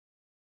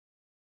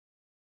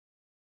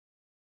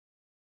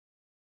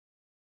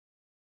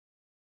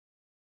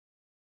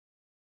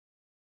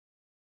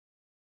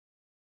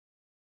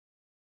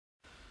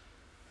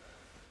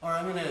Or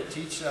I'm going to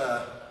teach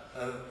a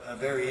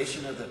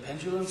variation of the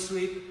pendulum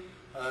sweep.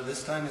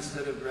 This time,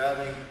 instead of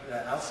grabbing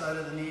the outside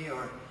of the knee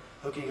or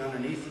hooking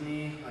underneath the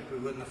knee like we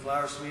would in the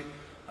flower sweep,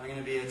 I'm going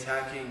to be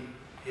attacking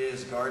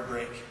his guard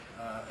break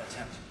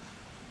attempt,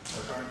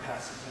 or guard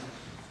pass attempt.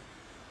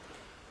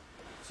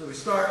 So we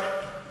start,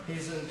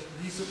 he's in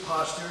decent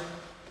posture,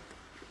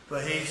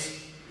 but he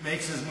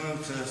makes his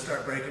move to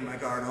start breaking my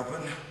guard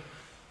open.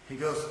 He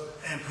goes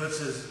and puts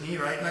his knee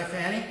right in my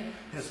fanny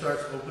and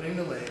starts opening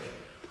the leg.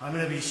 I'm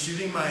going to be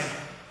shooting my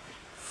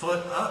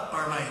foot up,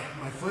 or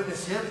my foot in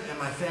his hip and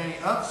my fanny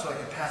up so I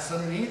can pass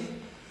underneath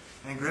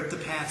and grip the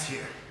pants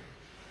here.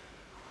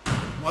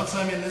 Once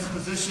I'm in this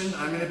position,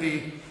 I'm going to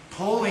be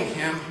pulling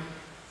him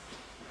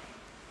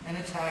and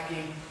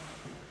attacking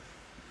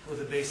with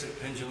a basic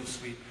pendulum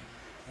sweep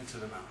into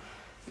the mount.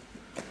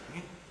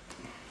 Okay.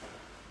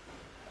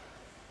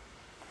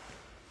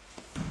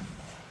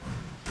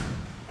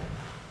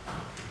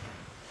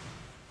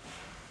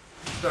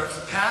 Starts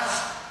the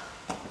pass.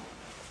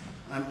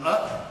 I'm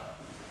up,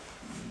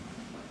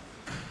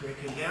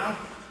 breaking down,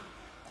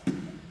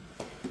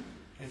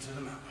 into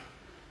the mount.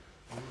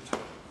 One more time.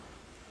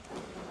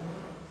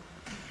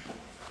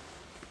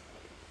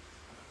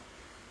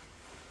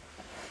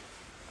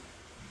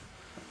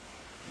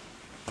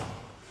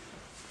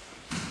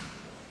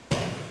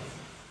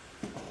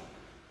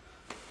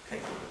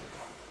 Okay,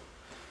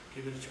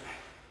 give it a try.